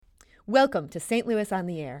Welcome to St. Louis on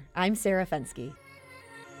the Air. I'm Sarah Fensky.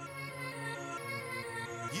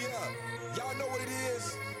 Yeah, y'all know what it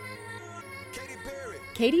is. Katy Perry.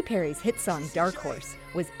 Katy Perry's hit song Dark Horse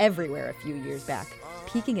was everywhere a few years back,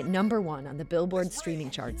 peaking at #1 on the Billboard streaming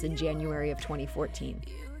charts in January of 2014.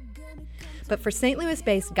 But for St.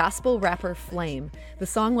 Louis-based gospel rapper Flame, the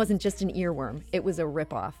song wasn't just an earworm, it was a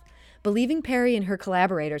ripoff. Believing Perry and her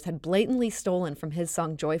collaborators had blatantly stolen from his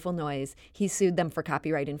song Joyful Noise, he sued them for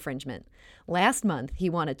copyright infringement. Last month, he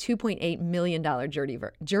won a $2.8 million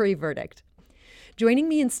jury verdict. Joining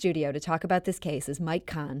me in studio to talk about this case is Mike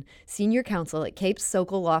Kahn, senior counsel at Capes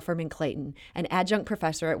Sokol Law Firm in Clayton, and adjunct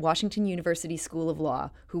professor at Washington University School of Law,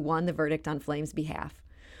 who won the verdict on Flame's behalf.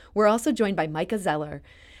 We're also joined by Micah Zeller,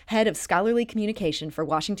 head of scholarly communication for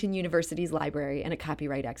Washington University's library and a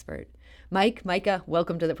copyright expert. Micah,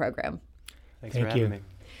 welcome to the program. Thanks for having me.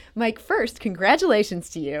 Mike, first, congratulations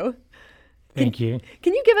to you. Thank you.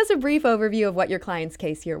 Can you give us a brief overview of what your client's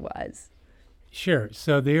case here was? Sure.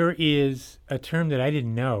 So there is a term that I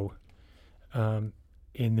didn't know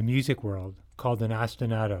in the music world called an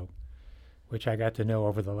ostinato, which I got to know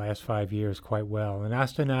over the last 5 years quite well. An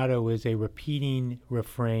ostinato is a repeating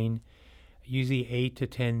refrain, usually 8 to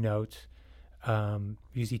 10 notes,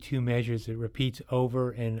 usually two measures. It repeats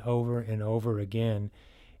over and over and over again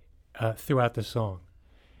throughout the song.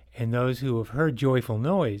 And those who have heard Joyful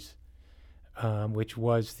Noise, which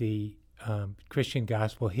was the Christian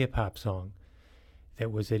gospel hip-hop song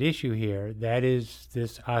that was at issue here, that is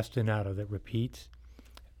this ostinato that repeats.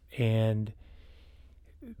 And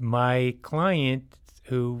my client,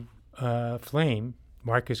 who Flame,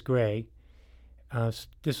 Marcus Gray,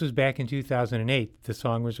 this was back in 2008. The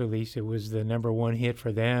song was released. It was the #1 hit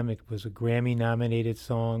for them. It was a Grammy-nominated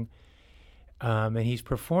song. And he's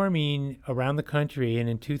performing around the country. And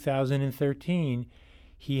in 2013,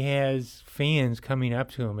 he has fans coming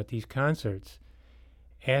up to him at these concerts,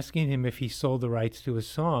 asking him if he sold the rights to his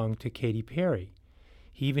song to Katy Perry.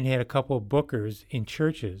 He even had a couple of bookers in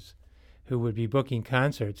churches who would be booking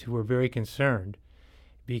concerts who were very concerned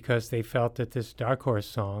because they felt that this Dark Horse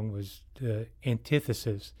song was the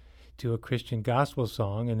antithesis to a Christian gospel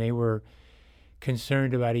song, and they were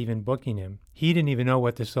concerned about even booking him. He didn't even know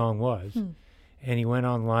what the song was, and he went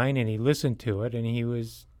online and he listened to it, and he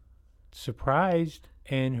was surprised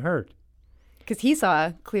and hurt. Because he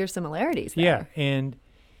saw clear similarities there. Yeah, and,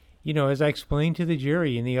 you know, as I explained to the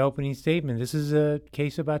jury in the opening statement, this is a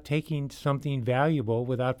case about taking something valuable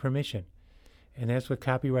without permission. And that's what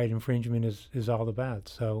copyright infringement is all about.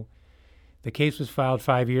 So the case was filed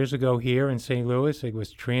 5 years ago here in St. Louis. It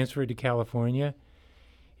was transferred to California.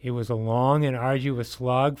 It was a long and arduous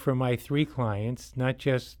slog for my three clients, not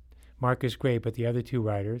just Marcus Gray, but the other two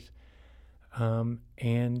writers.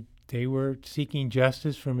 And they were seeking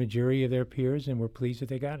justice from a jury of their peers, and were pleased that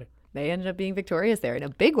they got it. They ended up being victorious there in a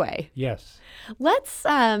big way. Yes. Let's,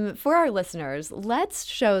 for our listeners, let's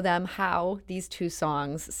show them how these two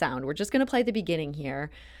songs sound. We're just going to play the beginning here.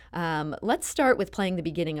 Let's start with playing the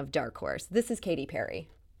beginning of Dark Horse. This is Katy Perry.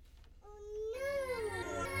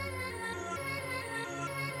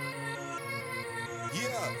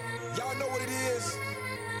 Yeah, y'all know what it is.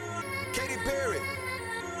 Katy Perry,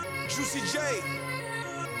 Juicy J.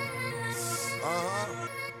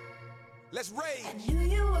 Let's rage. I knew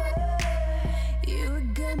you were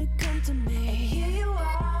gonna come to me. And here you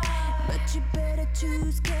are, but you better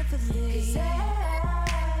choose carefully. 'Cause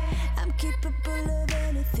I'm capable of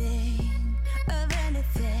anything, and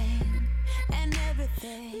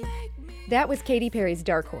everything. That was Katy Perry's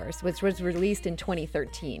Dark Horse, which was released in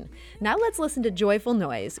 2013. Now let's listen to Joyful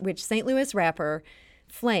Noise, which St. Louis rapper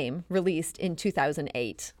Flame released in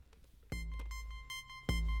 2008.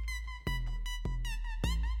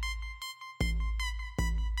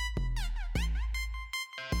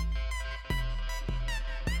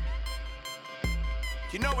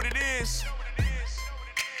 You know what it is.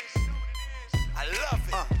 I love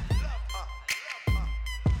it.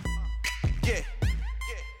 Yeah.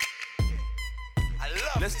 I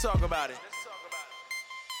love it. Let's talk about it.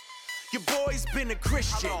 Your boy's been a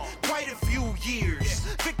Christian quite a few years.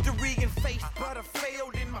 Victory and faith, but I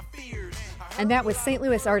failed in my fears. And that was St.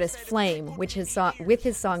 Louis artist Flame, with his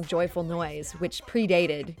song Joyful Noise, which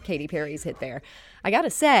predated Katy Perry's hit there. I gotta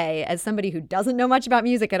say, as somebody who doesn't know much about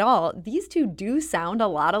music at all, these two do sound a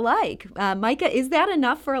lot alike. Micah, is that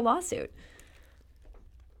enough for a lawsuit?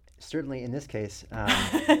 Certainly in this case.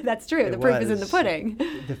 That's true. The proof is in the pudding.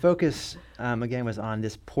 The focus, again, was on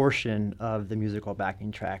this portion of the musical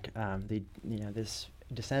backing track, this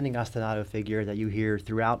descending ostinato figure that you hear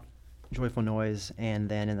throughout Joyful Noise, and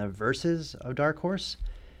then in the verses of Dark Horse.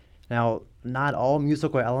 Now, not all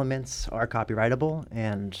musical elements are copyrightable,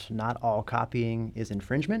 and not all copying is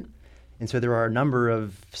infringement. And so there are a number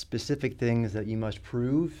of specific things that you must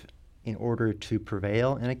prove in order to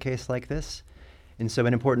prevail in a case like this. And so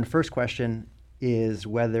an important first question is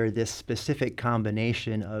whether this specific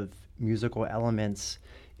combination of musical elements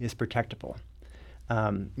is protectable.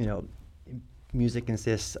 Music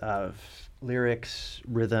consists of lyrics,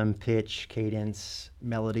 rhythm, pitch, cadence,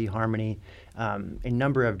 melody, harmony, a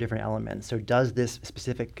number of different elements. So does this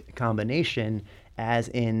specific combination, as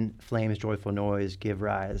in Flame's Joyful Noise, give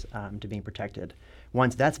rise to being protected?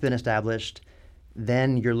 Once that's been established,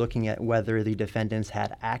 then you're looking at whether the defendants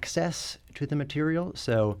had access to the material.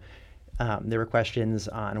 So there were questions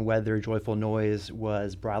on whether Joyful Noise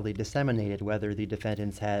was broadly disseminated, whether the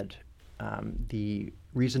defendants had the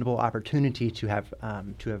reasonable opportunity to have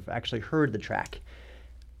actually heard the track.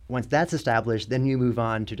 Once that's established, then you move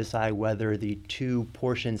on to decide whether the two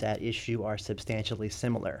portions at issue are substantially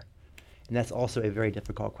similar. And that's also a very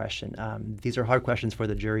difficult question. These are hard questions for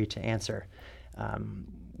the jury to answer.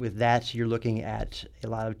 With that, you're looking at a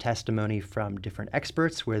lot of testimony from different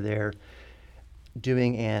experts where they're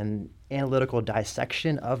doing an analytical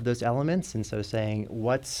dissection of those elements, and so saying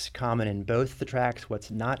what's common in both the tracks,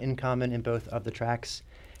 what's not in common in both of the tracks.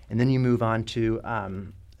 And then you move on to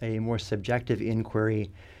a more subjective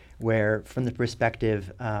inquiry where, from the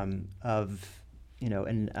perspective of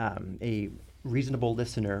a reasonable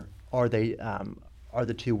listener, are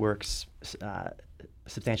the two works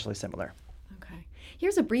substantially similar? Okay.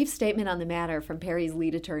 Here's a brief statement on the matter from Perry's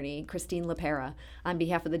lead attorney, Christine LaPera, on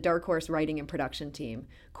behalf of the Dark Horse writing and production team.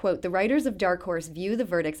 Quote, "The writers of Dark Horse view the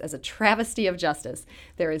verdicts as a travesty of justice.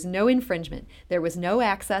 There is no infringement. There was no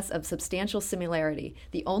access of substantial similarity.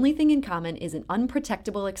 The only thing in common is an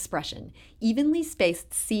unprotectable expression, evenly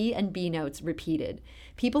spaced C and B notes repeated.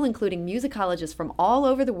 People, including musicologists from all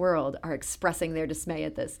over the world, are expressing their dismay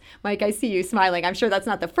at this." Mike, I see you smiling. I'm sure that's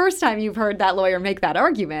not the first time you've heard that lawyer make that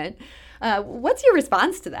argument. What's your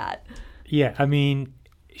response to that? Yeah, I mean,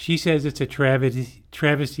 she says it's a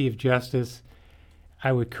travesty of justice.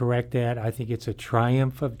 I would correct that. I think it's a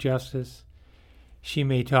triumph of justice. She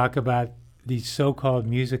may talk about these so-called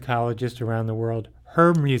musicologists around the world.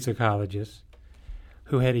 Her musicologist,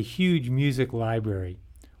 who had a huge music library,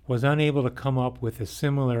 was unable to come up with a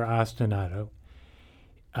similar ostinato.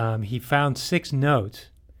 He found 6 notes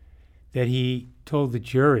that he told the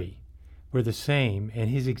jury were the same, and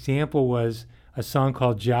his example was a song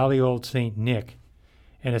called Jolly Old St. Nick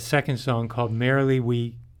and a second song called Merrily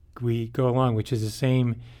We Go Along, which is the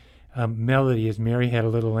same melody as Mary Had a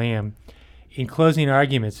Little Lamb. In closing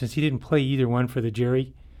argument, since he didn't play either one for the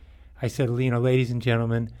jury, I said, ladies and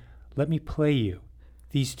gentlemen, let me play you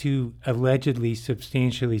these two allegedly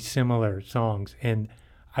substantially similar songs. And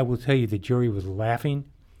I will tell you, the jury was laughing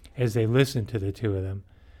as they listened to the two of them.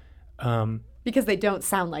 Because they don't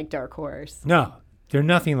sound like Dark Horse. No, they're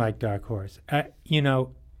nothing like Dark Horse. The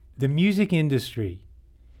music industry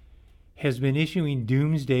has been issuing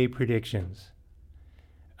doomsday predictions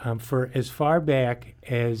for as far back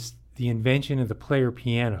as the invention of the player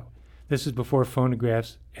piano. This is before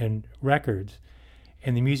phonographs and records,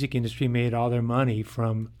 and the music industry made all their money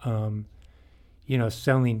from,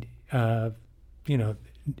 selling,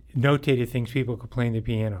 notated things people could play on the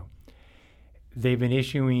piano. They've been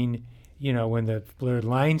issuing, when the blurred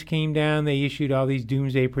lines came down, they issued all these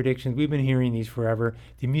doomsday predictions. We've been hearing these forever.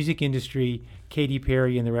 The music industry, Katy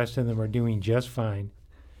Perry and the rest of them are doing just fine.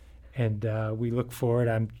 And we look forward.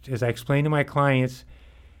 As I explained to my clients,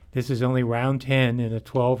 this is only round 10 in a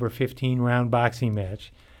 12 or 15 round boxing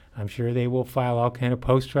match. I'm sure they will file all kind of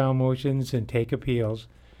post-trial motions and take appeals.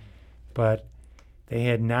 But they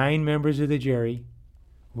had 9 members of the jury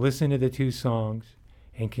listen to the 2 songs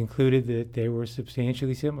and concluded that they were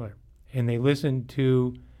substantially similar. And they listened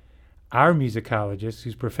to our musicologist,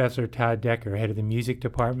 who's Professor Todd Decker, head of the music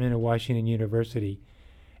department at Washington University,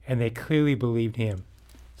 and they clearly believed him.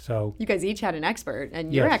 So you guys each had an expert,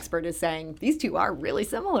 and your expert is saying these two are really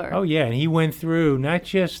similar. Oh, yeah, and he went through not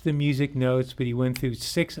just the music notes, but he went through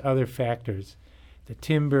 6 other factors: the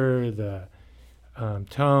timbre, the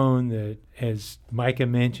tone, as Micah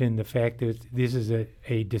mentioned, the fact that this is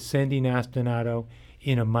a descending ostinato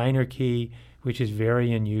in a minor key, which is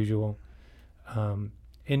very unusual.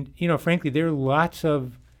 And, frankly, there are lots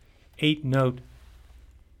of 8-note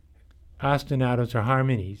ostinatos or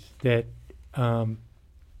harmonies that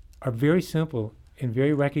are very simple and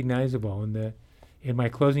very recognizable. In my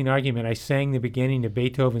closing argument, I sang the beginning of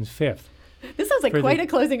Beethoven's Fifth. This sounds like quite a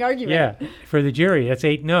closing argument. Yeah, for the jury. That's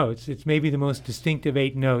 8 notes. It's maybe the most distinctive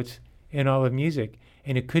 8 notes in all of music,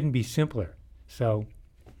 and it couldn't be simpler. So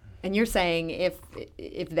And you're saying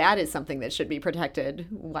if that is something that should be protected,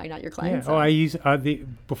 why not your client's Yeah. Oh, song? I use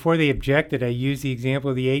before they objected, I used the example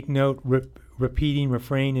of the 8-note repeating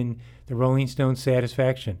refrain in the Rolling Stones'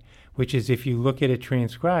 "Satisfaction," which is, if you look at it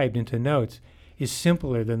transcribed into notes, is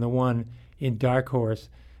simpler than the one in Dark Horse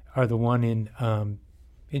or the one in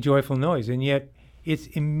Joyful Noise, and yet it's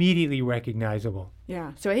immediately recognizable.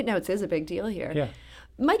 Yeah. So 8 notes is a big deal here. Yeah.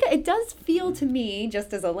 Micah, it does feel to me,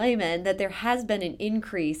 just as a layman, that there has been an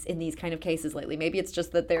increase in these kind of cases lately. Maybe it's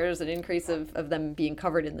just that there's an increase of them being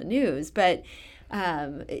covered in the news. But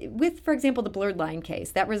with, for example, the Blurred Line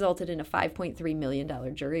case, that resulted in a $5.3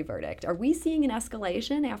 million jury verdict. Are we seeing an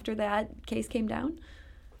escalation after that case came down?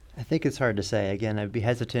 I think it's hard to say. Again, I'd be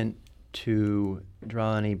hesitant to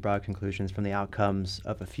draw any broad conclusions from the outcomes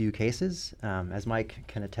of a few cases. As Mike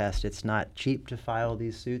can attest, it's not cheap to file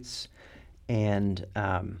these suits. And,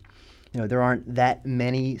 there aren't that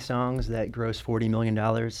many songs that gross $40 million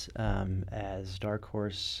as Dark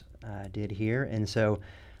Horse did here. And so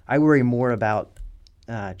I worry more about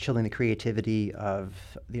chilling the creativity of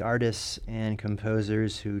the artists and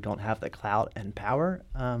composers who don't have the clout and power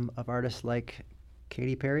of artists like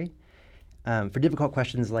Katy Perry. For difficult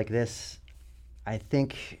questions like this, I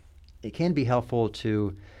think it can be helpful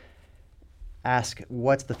to ask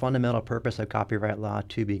what's the fundamental purpose of copyright law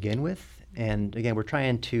to begin with. And again, we're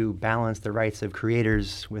trying to balance the rights of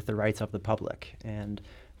creators with the rights of the public. And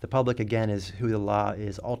the public, again, is who the law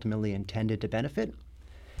is ultimately intended to benefit.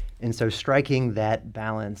 And so striking that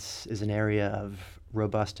balance is an area of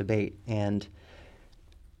robust debate. And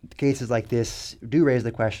cases like this do raise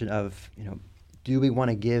the question of, do we want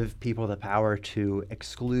to give people the power to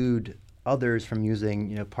exclude others from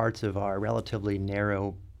using, parts of our relatively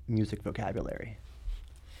narrow music vocabulary?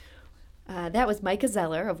 That was Micah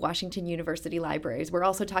Zeller of Washington University Libraries. We're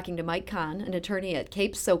also talking to Mike Kahn, an attorney at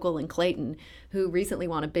Cape, Sokol, and Clayton, who recently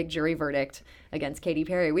won a big jury verdict against Katy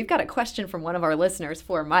Perry. We've got a question from one of our listeners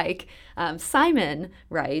for Mike. Simon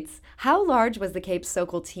writes, how large was the Cape,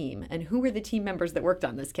 Sokol team, and who were the team members that worked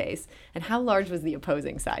on this case, and how large was the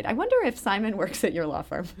opposing side? I wonder if Simon works at your law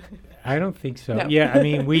firm. I don't think so. No. Yeah, I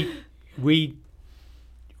mean, we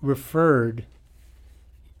referred,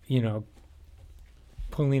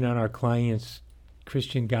 pulling on our client's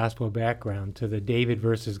Christian gospel background to the David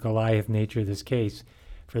versus Goliath nature of this case,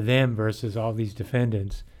 for them versus all these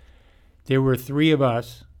defendants. There were 3 of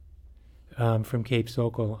us from Cape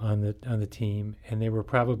Sokol on the team, and there were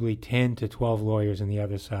probably 10 to 12 lawyers on the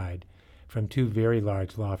other side from 2 very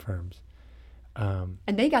large law firms. And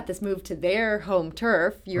they got this moved to their home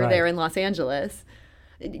turf. You're Right. there in Los Angeles.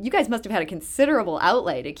 You guys must have had a considerable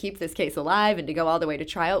outlay to keep this case alive and to go all the way to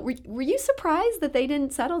trial. Were you surprised that they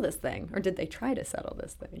didn't settle this thing, or did they try to settle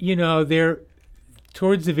this thing?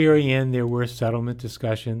 Towards the very end, there were settlement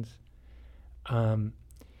discussions. There's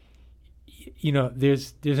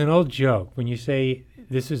an old joke when you say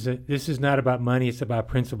this is not about money, it's about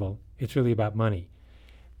principle. It's really about money.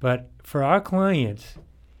 But for our clients,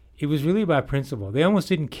 it was really about principle. They almost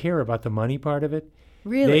didn't care about the money part of it.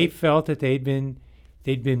 Really? They felt that they'd been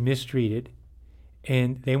mistreated,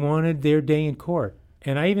 and they wanted their day in court.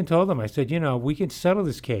 And I even told them, I said, we can settle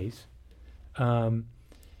this case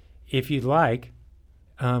if you'd like.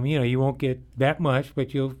 You won't get that much,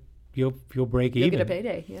 but you'll break even. You'll get a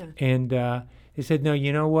payday, yeah. And they said, no,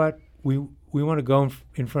 you know what? We want to go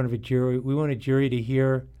in front of a jury. We want a jury to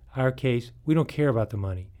hear our case. We don't care about the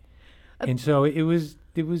money. And so it was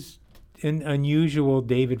an unusual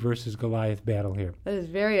David versus Goliath battle here. That is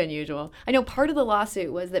very unusual. I know part of the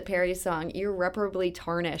lawsuit was that Perry's song irreparably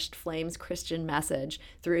tarnished Flame's Christian message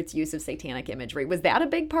through its use of satanic imagery. Was that a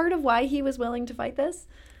big part of why he was willing to fight this?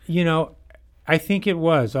 I think it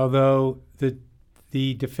was, although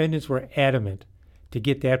the defendants were adamant to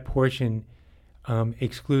get that portion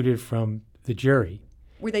excluded from the jury.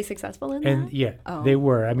 Were they successful in And that? yeah, Oh. they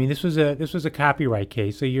were. I mean, this was a copyright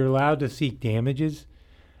case, so you're allowed to seek damages.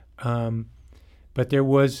 But there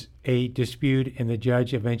was a dispute, and the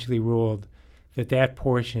judge eventually ruled that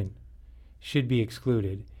portion should be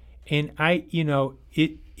excluded. And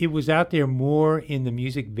it was out there more in the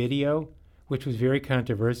music video, which was very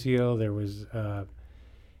controversial. There was a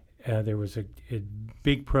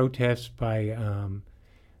big protest by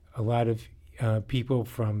a lot of people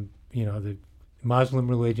from the Muslim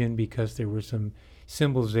religion, because there were some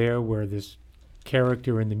symbols there where this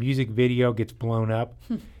character in the music video gets blown up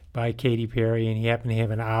by Katy Perry, and he happened to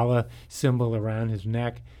have an Allah symbol around his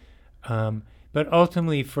neck. But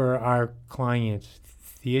ultimately, for our clients,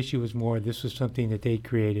 the issue was more this was something that they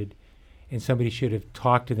created, and somebody should have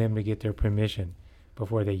talked to them to get their permission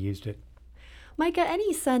before they used it. Micah,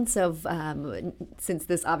 any sense of, since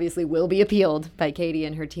this obviously will be appealed by Katie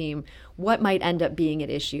and her team, what might end up being at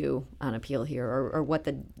issue on appeal here, or what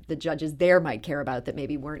the judges there might care about that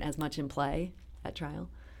maybe weren't as much in play at trial?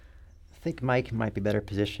 I think Mike might be better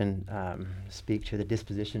positioned to speak to the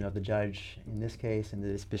disposition of the judge in this case and the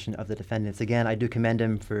disposition of the defendants. Again, I do commend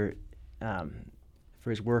him for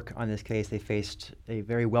his work on this case. They faced a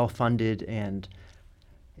very well-funded and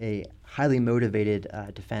a highly motivated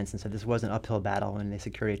defense, and so this was an uphill battle, and they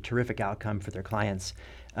secured a terrific outcome for their clients.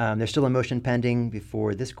 There's still a motion pending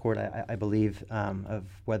before this court, I believe, of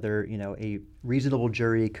whether a reasonable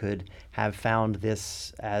jury could have found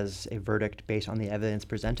this as a verdict based on the evidence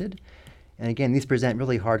presented. And again, these present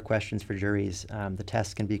really hard questions for juries. The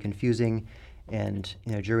tests can be confusing, and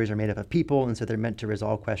juries are made up of people, and so they're meant to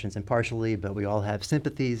resolve questions impartially, but we all have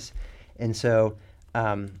sympathies, and so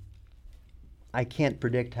I can't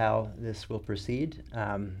predict how this will proceed,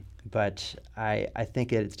 but I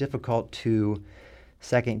think it's difficult to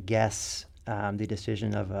second guess the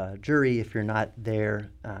decision of a jury if you're not there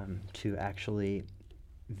to actually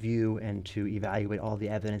view and to evaluate all the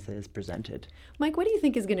evidence that is presented. Mike, what do you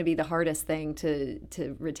think is going to be the hardest thing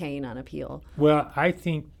to retain on appeal? Well, I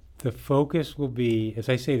think the focus will be, as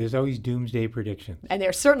I say, there's always doomsday predictions. And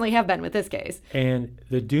there certainly have been with this case. And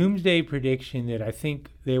the doomsday prediction that I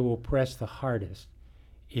think they will press the hardest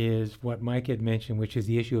is what Mike had mentioned, which is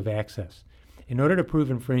the issue of access. In order to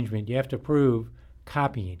prove infringement, you have to prove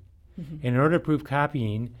copying. Mm-hmm. And in order to prove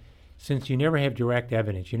copying, since you never have direct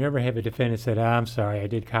evidence, you never have a defendant said, I'm sorry, I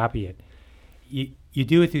did copy it. You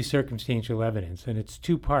do it through circumstantial evidence, and it's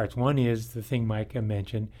two parts. One is the thing Micah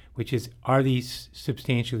mentioned, which is, are these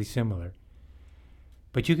substantially similar?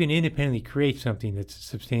 But you can independently create something that's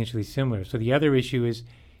substantially similar. So the other issue is,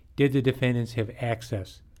 did the defendants have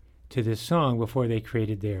access to this song before they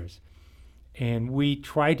created theirs? And we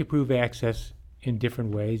tried to prove access in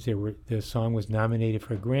different ways. The song was nominated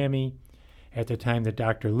for a Grammy. At the time that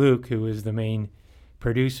Dr. Luke, who is the main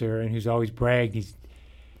producer and who's always bragged,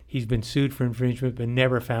 he's been sued for infringement but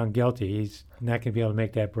never found guilty. He's not going to be able to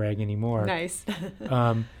make that brag anymore. Nice.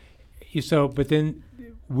 But then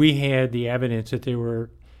we had the evidence that there were,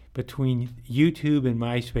 between YouTube and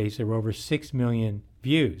MySpace, there were over 6 million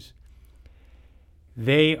views.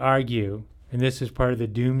 They argue, and this is part of the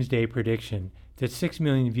doomsday prediction, that 6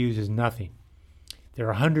 million views is nothing. There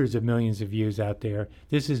are hundreds of millions of views out there.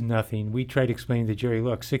 This is nothing. We tried to explain to the jury,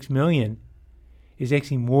 look, 6 million is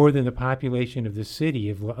actually more than the population of the city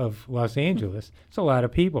of Los Angeles. It's a lot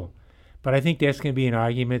of people. But I think that's going to be an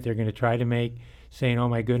argument they're going to try to make, saying, oh,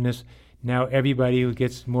 my goodness, now everybody who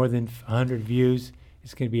gets more than 100 views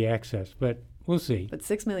is going to be accessed. But we'll see. But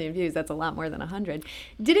 6 million views, that's a lot more than 100.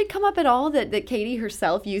 Did it come up at all that Katie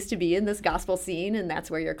herself used to be in this gospel scene, and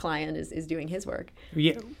that's where your client is doing his work?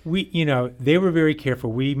 Yeah, they were very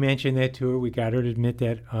careful. We mentioned that to her. We got her to admit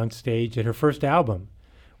that on stage, that her first album,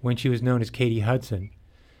 when she was known as Katie Hudson,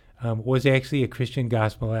 was actually a Christian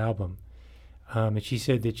gospel album. And she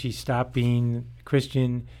said that she stopped being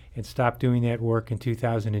Christian and stopped doing that work in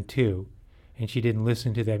 2002, and she didn't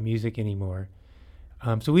listen to that music anymore.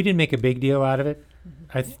 So we didn't make a big deal out of it.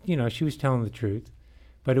 Mm-hmm. She was telling the truth.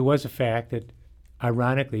 But it was a fact that,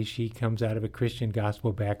 ironically, she comes out of a Christian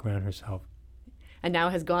gospel background herself. And now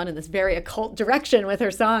has gone in this very occult direction with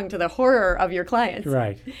her song, to the horror of your clients.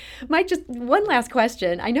 Right. Mike, just one last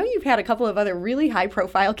question. I know you've had a couple of other really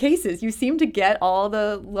high-profile cases. You seem to get all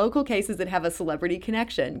the local cases that have a celebrity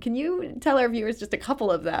connection. Can you tell our viewers just a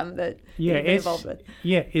couple of them that you've been involved with?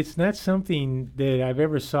 Yeah, it's not something that I've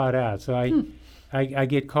ever sought out. So I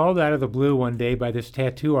get called out of the blue one day by this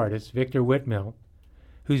tattoo artist, Victor Whitmill,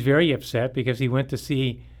 who's very upset because he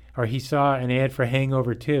saw an ad for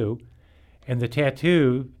Hangover 2, and the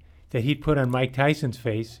tattoo that he'd put on Mike Tyson's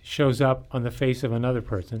face shows up on the face of another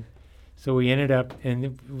person. So we ended up, and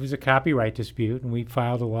it was a copyright dispute, and we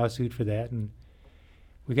filed a lawsuit for that, and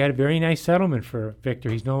we got a very nice settlement for Victor.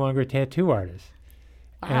 He's no longer a tattoo artist.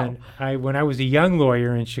 Wow. And when I was a young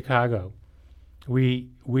lawyer in Chicago, we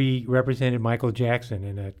represented Michael Jackson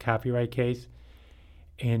in a copyright case,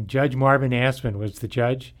 and Judge Marvin Aspen was the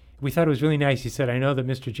judge. We thought it was really nice. He said, I know that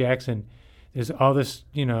Mr. Jackson, there's all this,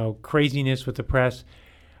 craziness with the press.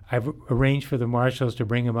 I've arranged for the marshals to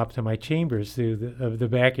bring him up to my chambers through the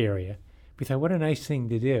back area. We thought, what a nice thing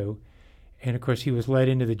to do. And, of course, he was led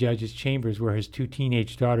into the judge's chambers where his 2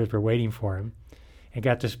 teenage daughters were waiting for him, and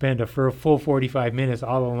got to spend a full 45 minutes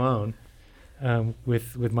all alone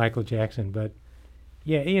with Michael Jackson. But,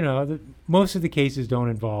 yeah, most of the cases don't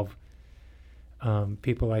involve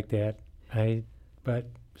people like that. But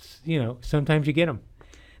sometimes you get them.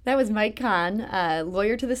 That was Mike Kahn,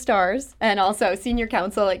 lawyer to the stars, and also senior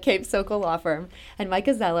counsel at Cape Sokol Law Firm, and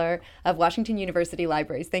Micah Zeller of Washington University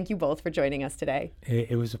Libraries. Thank you both for joining us today.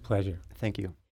 It was a pleasure. Thank you.